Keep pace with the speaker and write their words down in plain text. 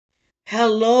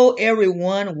Hello,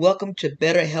 everyone. Welcome to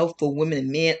Better Health for Women and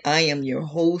Men. I am your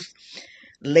host,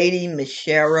 Lady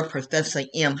Michelle, Professor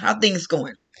M. How things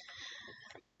going?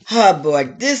 Oh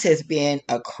boy, this has been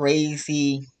a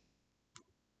crazy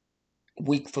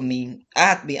week for me. I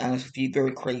have to be honest with you,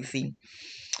 very crazy.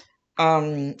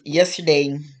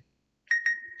 Yesterday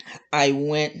I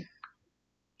went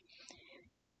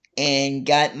and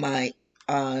got my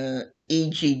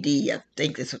EGD. I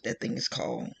think that's what that thing is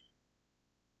called.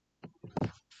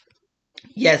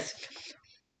 Yes,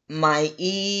 my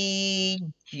EGD.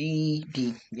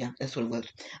 Yeah, that's what it was.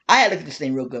 I had to look at this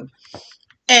thing real good.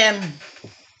 And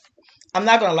I'm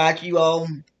not gonna lie to you all.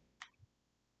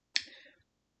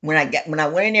 When I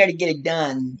went in there to get it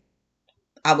done,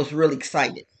 I was really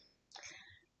excited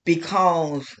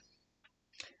because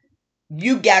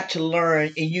you got to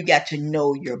learn and you got to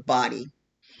know your body.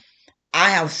 I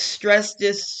have stressed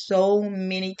this so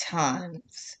many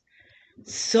times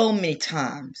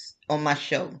on my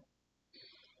show.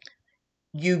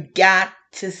 You got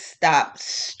to stop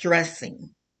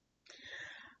stressing.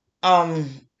 Um,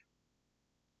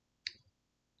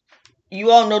 you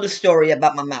all know the story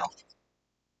about my mouth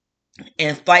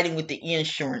and fighting with the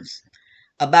insurance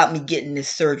about me getting this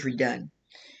surgery done.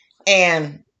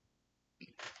 And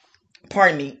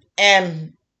pardon me.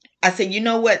 And I said, you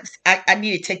know what? I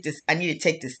need to take this. I need to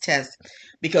take this test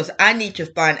because I need to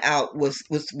find out what's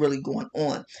really going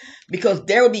on. Because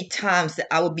there will be times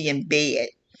that I will be in bed,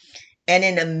 and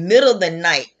in the middle of the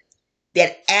night,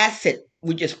 that acid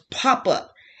would just pop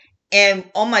up, and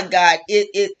oh my God,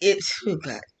 it's oh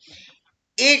God,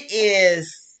 it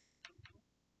is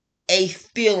a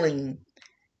feeling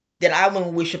that I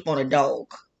wouldn't wish upon a dog.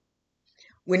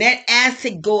 When that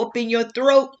acid go up in your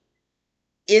throat,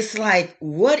 it's like,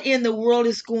 what in the world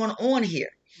is going on here?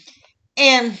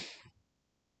 And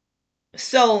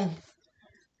so,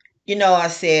 I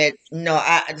said, no,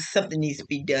 something needs to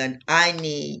be done. I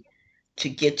need to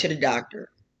get to the doctor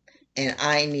and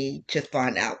I need to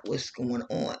find out what's going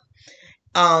on.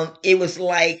 It was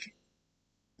like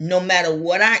no matter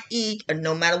what I eat or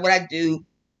no matter what I do,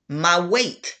 my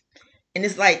weight. And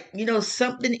it's like,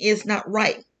 something is not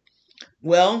right.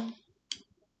 Well,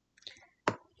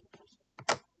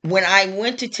 when I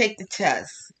went to take the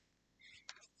test,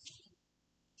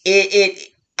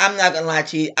 I'm not gonna lie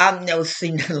to you, I've never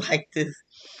seen nothing like this.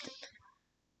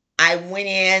 I went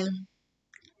in.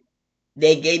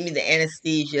 They gave me the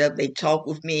anesthesia. They talked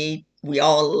with me. We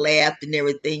all laughed and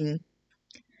everything.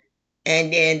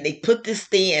 And then they put this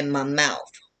thing in my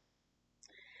mouth.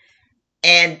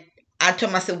 And I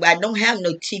told myself, well, I don't have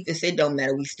no teeth. They said, it don't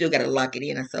matter. We still got to lock it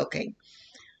in. I said, okay.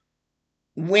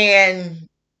 When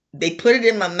they put it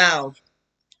in my mouth,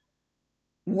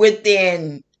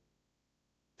 within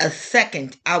a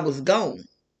second, I was gone.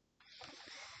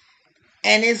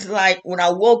 And it's like when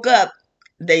I woke up,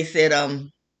 they said,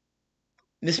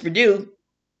 Miss Purdue,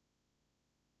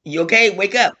 you okay?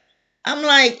 Wake up. I'm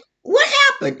like, what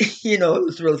happened? It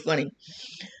was really funny.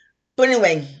 But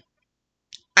anyway,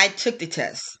 I took the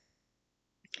test.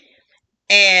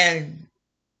 And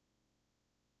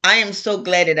I am so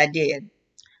glad that I did.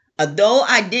 Although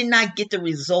I did not get the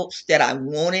results that I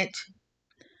wanted,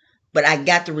 but I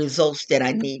got the results that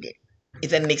I needed. If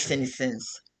that makes any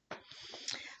sense.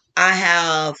 I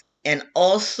have an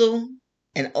also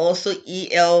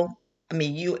ULCER,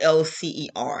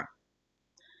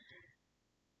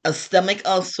 a stomach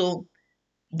ulcer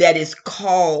that is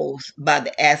caused by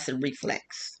the acid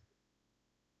reflux.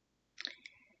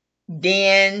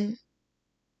 Then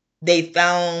they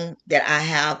found that I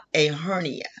have a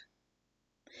hernia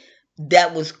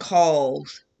that was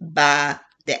caused by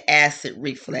the acid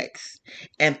reflux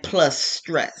and plus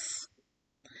stress.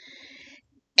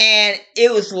 And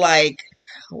it was like,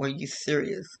 are you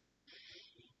serious?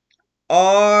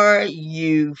 Are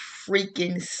you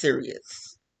freaking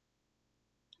serious?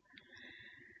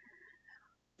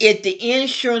 If the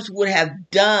insurance would have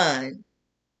done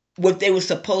what they were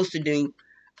supposed to do,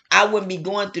 I wouldn't be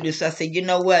going through this. I said, you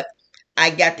know what?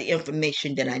 I got the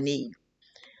information that I need.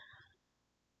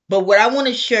 But what I want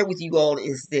to share with you all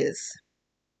is this.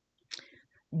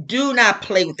 Do not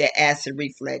play with that acid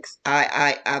reflux.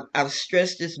 I've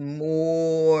stressed this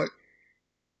more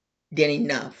than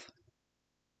enough.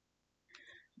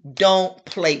 Don't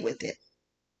play with it.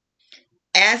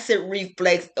 Acid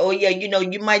reflux. Oh yeah,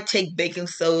 you might take baking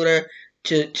soda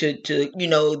to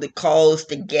cause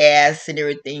the gas and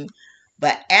everything,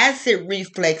 but acid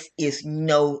reflux is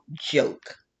no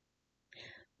joke.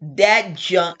 That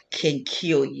junk can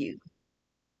kill you.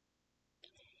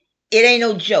 It ain't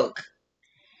no joke.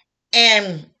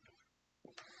 And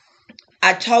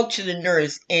I talked to the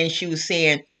nurse and she was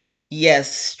saying,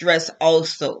 Yes, stress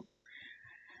also.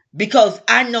 Because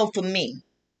I know for me,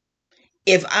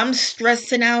 if I'm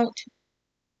stressing out,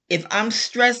 if I'm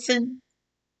stressing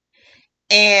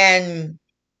and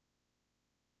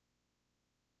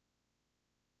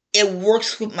it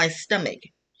works with my stomach,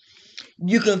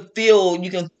 you can feel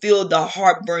the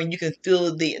heartburn, you can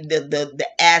feel the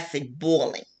acid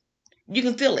boiling. You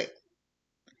can feel it.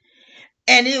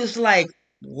 And it was like,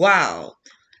 wow.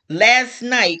 Last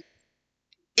night,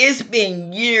 it's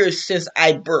been years since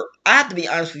I burped. I have to be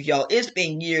honest with y'all. It's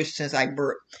been years since I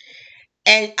burped.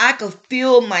 And I could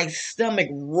feel my stomach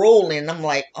rolling. I'm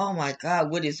like, oh my God,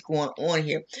 what is going on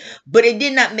here? But it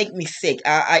did not make me sick.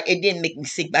 It didn't make me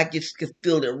sick, but I just could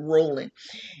feel it rolling.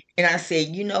 And I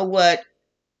said, you know what?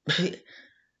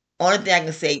 Only thing I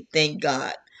can say, thank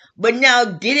God. But now,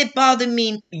 did it bother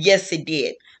me? Yes, it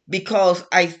did. Because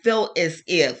I felt as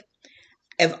if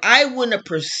I wouldn't have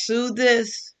pursued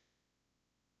this,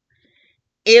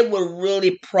 it would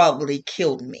really probably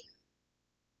killed me.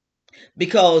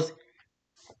 Because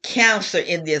cancer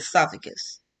in the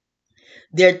esophagus.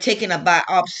 They're taking a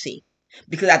biopsy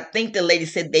because I think the lady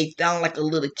said they found like a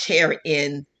little tear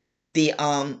in the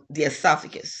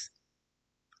esophagus.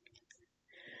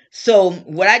 So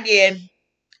what I did,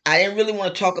 I didn't really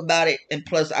want to talk about it, and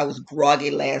plus I was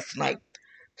groggy last night.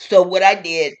 So what I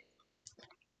did,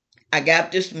 I got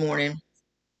up this morning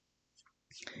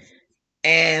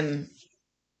and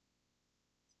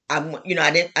I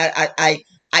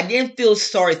didn't feel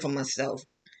sorry for myself.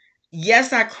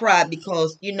 Yes, I cried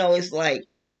because it's like,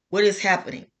 what is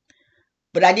happening?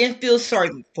 But I didn't feel sorry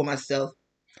for myself.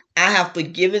 I have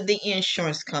forgiven the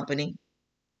insurance company.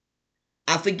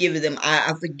 I forgive them.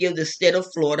 I forgive the state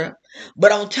of Florida.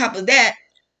 But on top of that,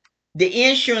 the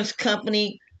insurance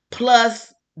company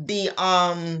plus the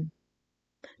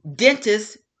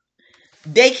dentist,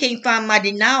 they can't find my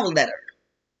denial letter.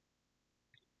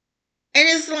 And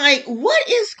it's like, what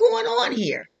is going on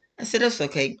here? I said, that's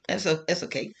okay. That's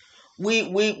okay. We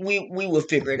will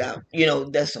figure it out.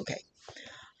 That's okay.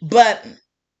 But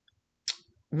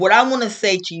what I want to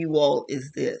say to you all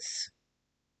is this.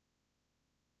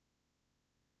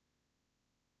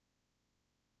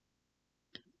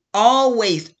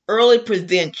 Always early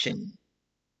prevention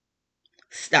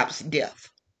stops death.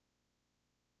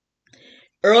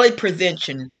 Early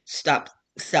prevention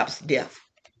stops death.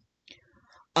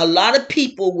 A lot of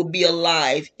people would be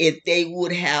alive if they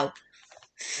would have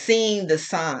seen the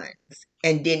signs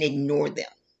and then ignore them.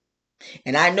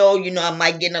 And I know, I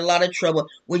might get in a lot of trouble.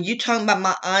 When you talking about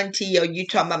my auntie or you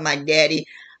talking about my daddy,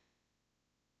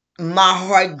 my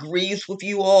heart grieves with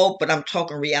you all, but I'm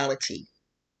talking reality.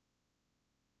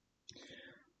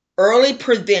 Early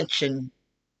prevention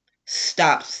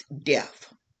stops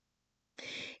death.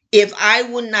 If I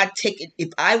would not take it, if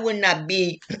I would not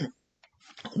be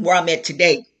where I'm at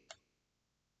today,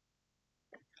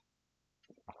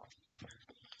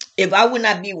 if I would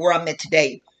not be where I'm at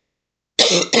today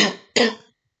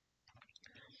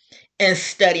and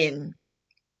studying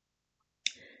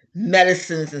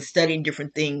medicines and studying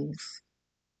different things,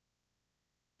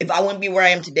 if I wouldn't be where I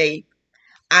am today,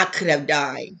 I could have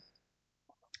died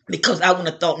because I wouldn't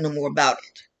have thought no more about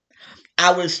it.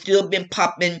 I would have still been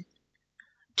popping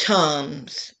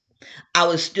Tums. I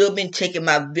would have still been taking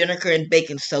my vinegar and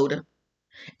baking soda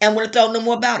and would have thought no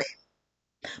more about it.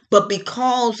 But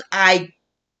because I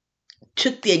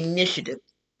took the initiative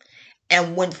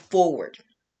and went forward,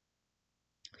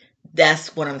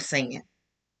 that's what I'm saying.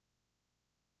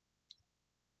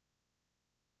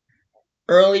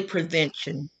 Early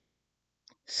prevention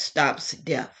stops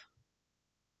death.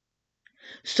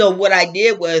 So what I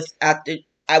did was after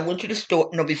I went to the store,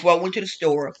 no, before I went to the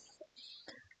store,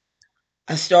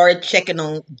 I started checking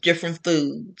on different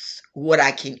foods, what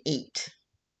I can eat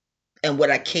and what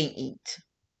I can't eat.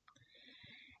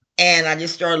 And I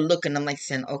just started looking. I'm like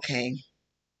saying, okay,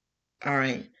 all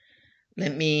right,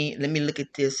 let me look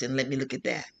at this and let me look at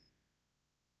that.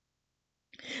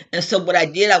 And so what I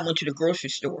did, I went to the grocery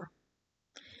store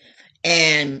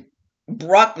and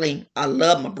broccoli. I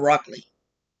love my broccoli.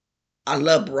 I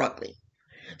love broccoli.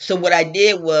 So what I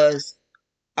did was,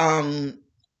 I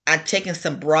taken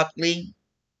some broccoli,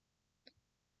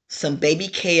 some baby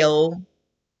kale,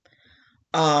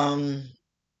 um,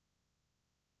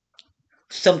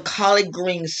 some collard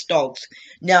green stalks.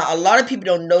 Now, a lot of people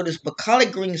don't know this, but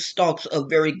collard green stalks are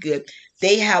very good.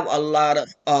 They have a lot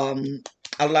of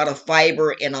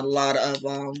fiber and a lot of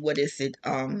what is it?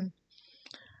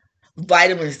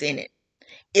 Vitamins in it.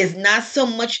 It's not so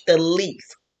much the leaf,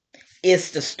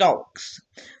 it's the stalks.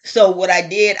 So what I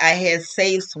did, I had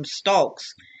saved some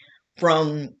stalks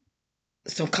from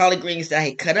some collard greens that I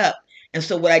had cut up, And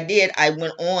so what I did, I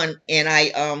went on and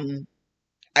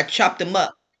I chopped them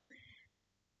up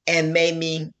and made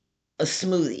me a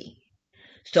smoothie.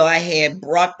 So I had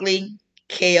broccoli,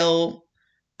 kale,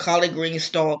 collard green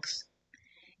stalks,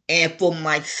 and for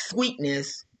my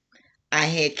sweetness, I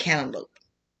had cantaloupe.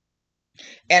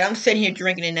 And I'm sitting here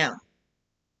drinking it now.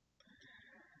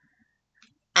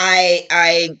 I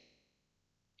I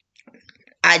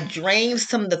I drained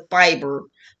some of the fiber,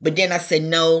 but then I said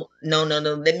no, no, no,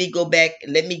 no. Let me go back.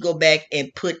 Let me go back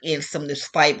and put in some of this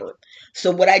fiber.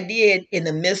 So what I did in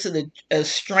the midst of the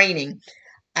straining,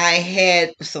 I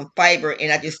had some fiber,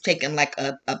 and I just taken like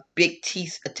a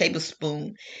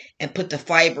tablespoon, and put the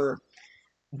fiber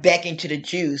back into the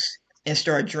juice and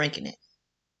started drinking it.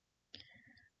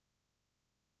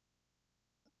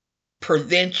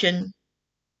 Prevention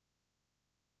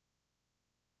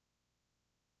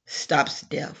stops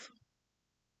death.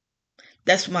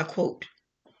 That's my quote.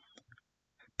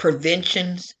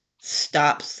 Prevention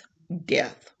stops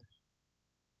death.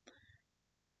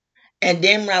 And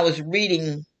then when I was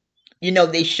reading,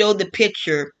 they showed the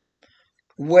picture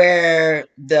where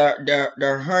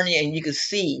the hernia, and you could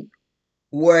see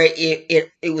where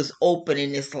it was open,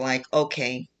 and it's like,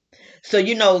 okay.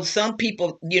 So some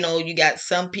people, you got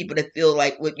some people that feel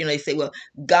like, what they say, well,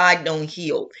 God don't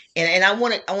heal. And I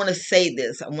want to say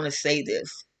this.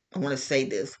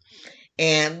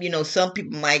 And some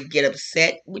people might get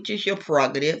upset, which is your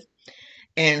prerogative.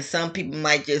 And some people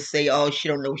might just say, oh, she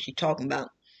don't know what she's talking about.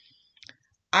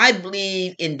 I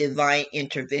believe in divine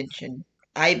intervention.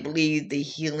 I believe the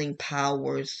healing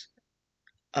powers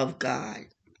of God.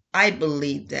 I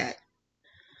believe that.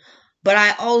 But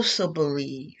I also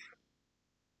believe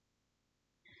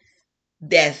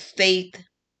that faith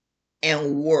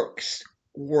and works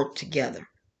work together.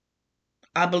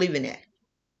 I believe in that.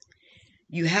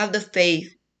 You have the faith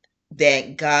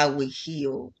that God will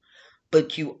heal,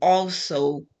 but you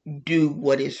also do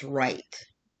what is right.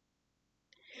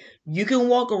 You can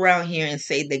walk around here and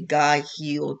say that God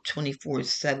healed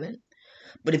 24/7,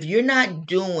 but if you're not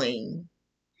doing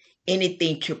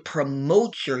anything to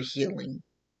promote your healing,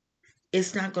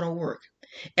 it's not going to work.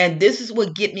 And this is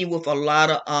what get me with a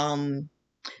lot of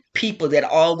people that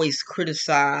always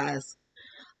criticize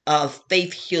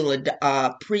faith healer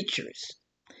preachers.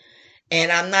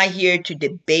 And I'm not here to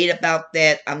debate about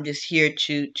that. I'm just here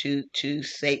to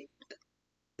say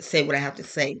what I have to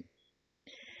say.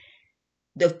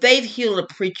 The faith healer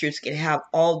preachers can have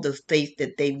all the faith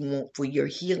that they want for your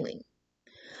healing.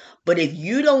 But if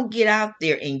you don't get out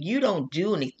there and you don't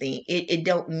do anything, it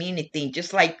don't mean anything.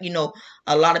 Just like,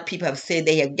 a lot of people have said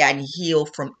they have gotten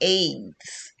healed from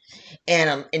AIDS.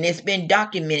 And it's been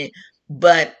documented,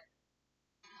 but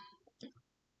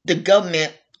the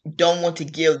government don't want to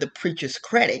give the preachers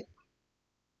credit.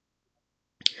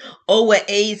 Oh, well,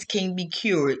 AIDS can be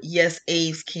cured. Yes,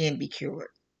 AIDS can be cured.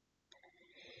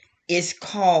 It's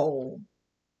called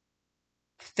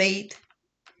faith,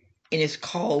 and it's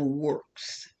called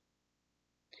works.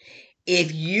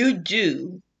 If you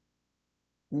do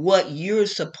what you're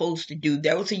supposed to do,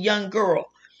 there was a young girl.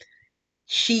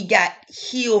 She got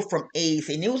healed from AIDS,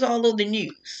 and it was all over the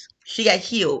news. She got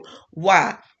healed.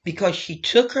 Why? Because she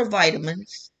took her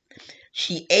vitamins.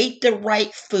 She ate the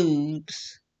right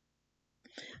foods.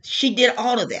 She did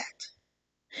all of that.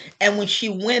 And when she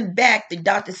went back, the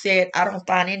doctor said, I don't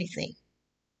find anything.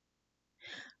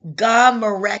 God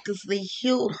miraculously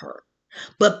healed her.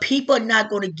 But people are not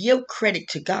going to give credit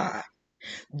to God.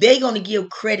 They're going to give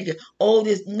credit to, oh,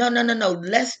 this, no, no, no, no.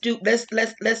 Let's do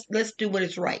what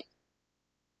is right.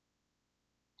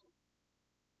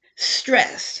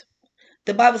 Stress.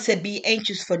 The Bible said, be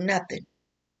anxious for nothing.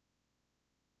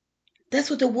 That's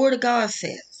what the word of God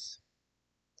says.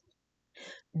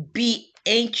 Be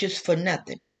anxious for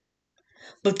nothing,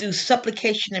 but through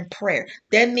supplication and prayer.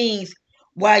 That means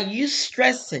while you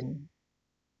stressing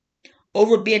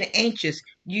over being anxious,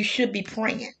 you should be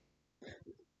praying.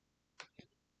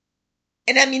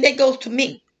 And I mean, that goes to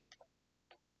me.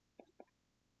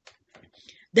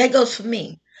 That goes for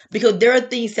me. Because there are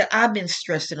things that I've been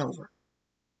stressing over.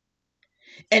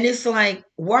 And it's like,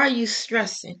 why are you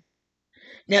stressing?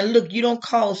 Now, look, you don't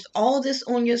cause all this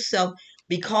on yourself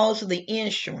because of the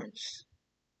insurance.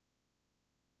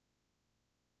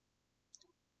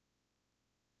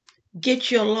 Get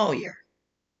your lawyer.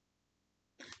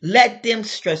 Let them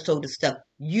stress over the stuff.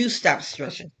 You stop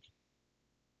stressing.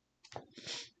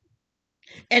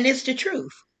 And it's the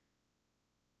truth.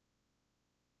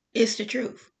 It's the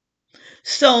truth.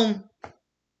 So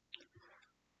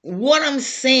what I'm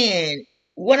saying,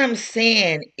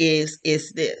 is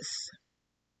this.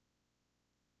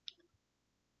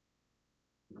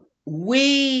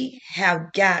 we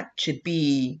have got to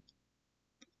be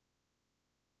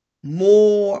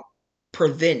more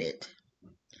prevented.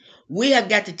 We have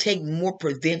got to take more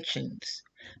preventions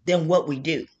than what we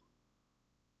do.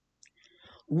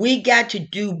 We got to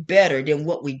do better than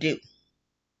what we do.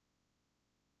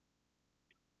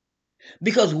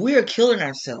 Because we're killing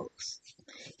ourselves.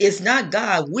 It's not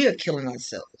God, we're killing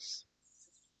ourselves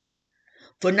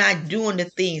for not doing the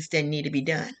things that need to be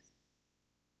done.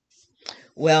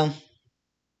 Well,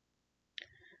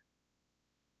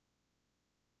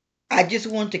 I just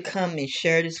want to come and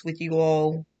share this with you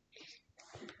all.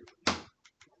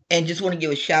 And just want to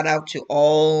give a shout out to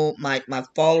all my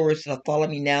followers that follow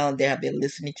me now that have been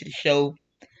listening to the show.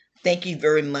 Thank you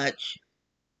very much.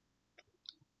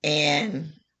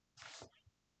 And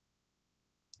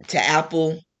to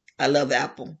Apple, I love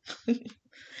Apple.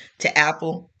 To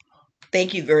Apple,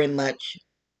 thank you very much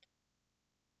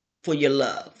for your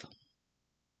love.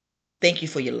 Thank you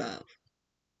for your love.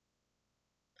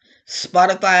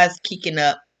 Spotify's kicking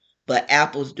up, but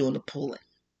Apple's doing the pulling.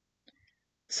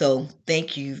 So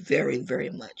thank you very, very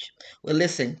much. Well,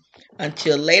 listen,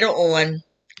 until later on,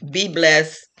 be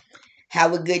blessed.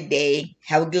 Have a good day.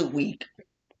 Have a good week.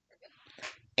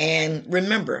 And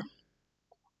remember,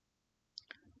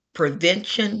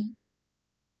 prevention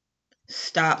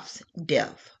stops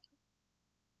death.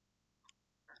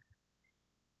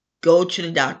 Go to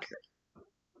the doctor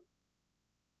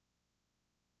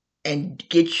and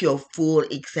get your full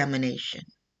examination.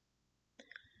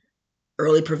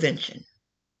 Early prevention.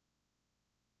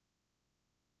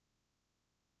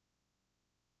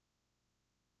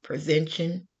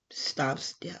 Prevention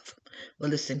stops death.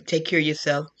 Well, listen, take care of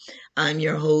yourself. I'm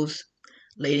your host,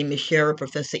 Lady Michelle,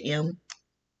 Professor M,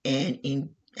 and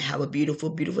have a beautiful,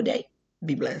 beautiful day.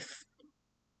 Be blessed.